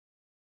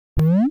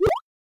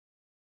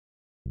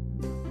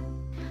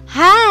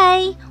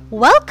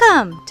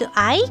Welcome to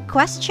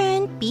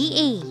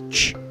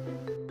iQuestionPH.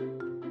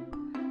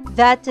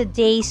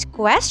 Today's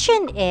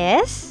question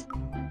is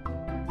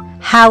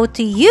how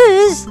to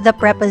use the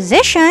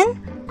preposition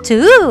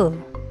to.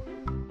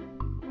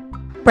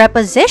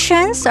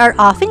 Prepositions are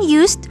often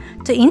used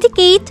to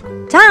indicate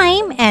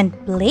time and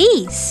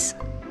place.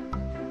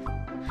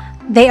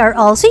 They are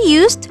also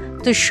used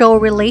to show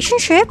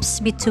relationships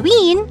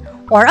between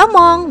or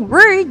among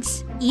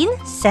words in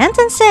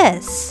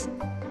sentences.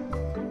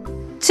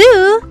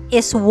 To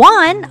is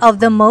one of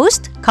the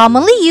most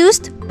commonly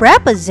used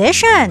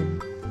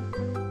prepositions.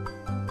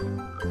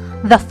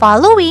 The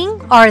following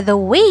are the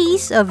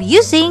ways of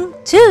using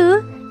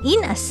to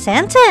in a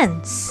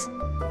sentence.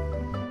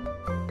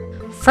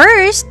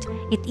 First,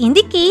 it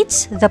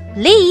indicates the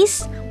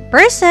place,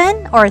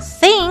 person, or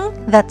thing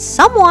that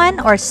someone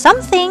or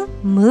something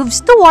moves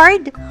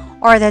toward,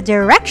 or the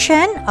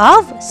direction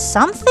of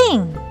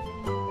something.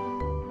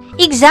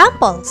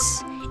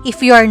 Examples: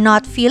 if you are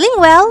not feeling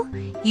well,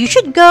 you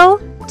should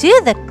go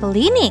to the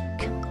clinic.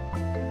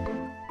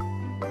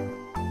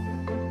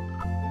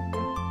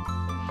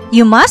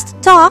 You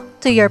must talk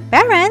to your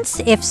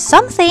parents if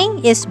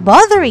something is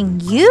bothering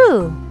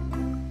you.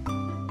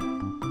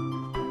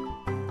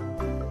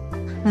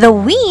 The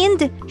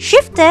wind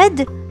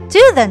shifted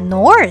to the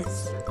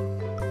north.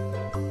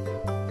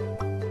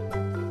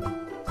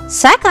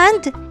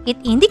 Second, it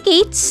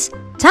indicates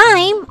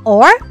time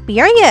or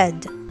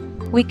period.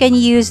 We can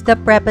use the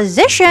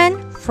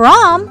preposition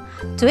from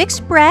to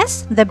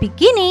express the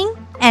beginning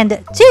and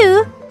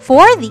to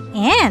for the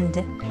end.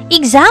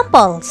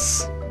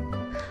 Examples: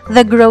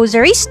 the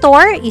grocery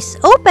store is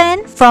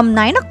open from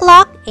 9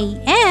 o'clock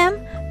a.m.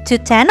 to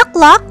 10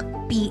 o'clock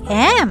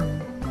p.m.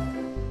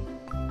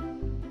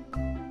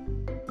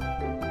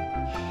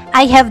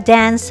 I have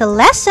dance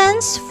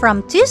lessons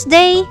from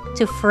Tuesday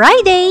to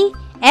Friday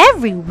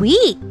every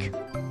week.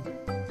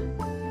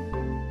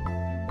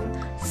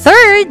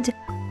 Third,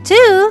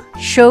 to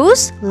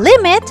shows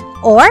limit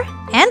or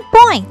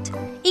endpoint.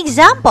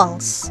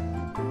 Examples: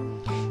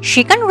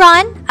 she can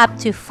run up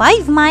to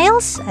 5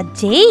 miles a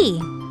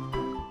day.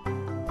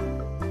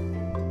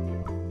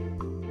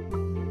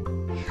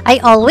 I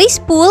always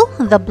pull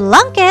the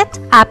blanket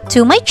up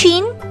to my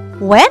chin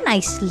when I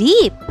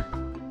sleep.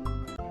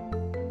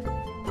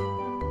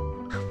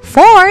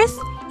 Fourth,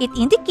 it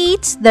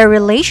indicates the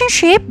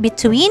relationship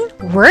between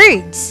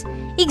words.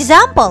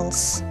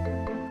 Examples: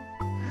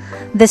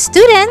 the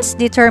student's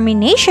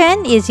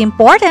determination is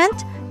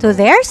important to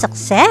their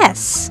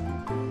success.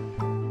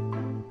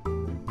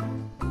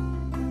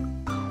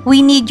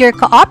 We need your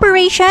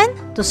cooperation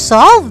to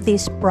solve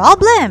this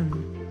problem.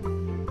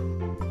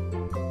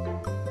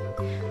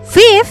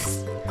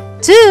 Fifth,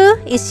 to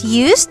is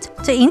used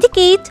to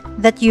indicate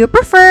that you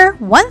prefer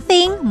one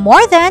thing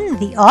more than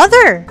the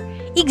other.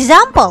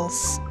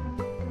 Examples: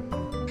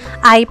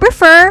 I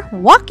prefer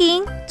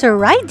walking to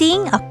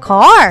riding a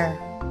car.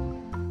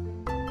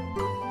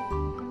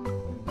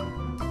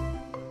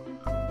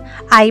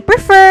 I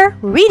prefer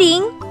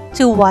reading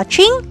to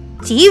watching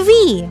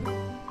TV.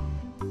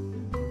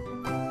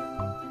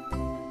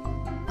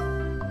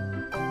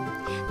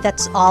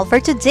 That's all for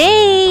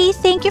today.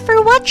 Thank you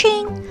for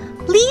watching.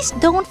 Please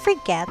don't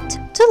forget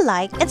to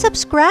like and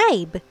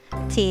subscribe.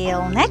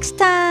 Till next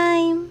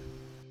time.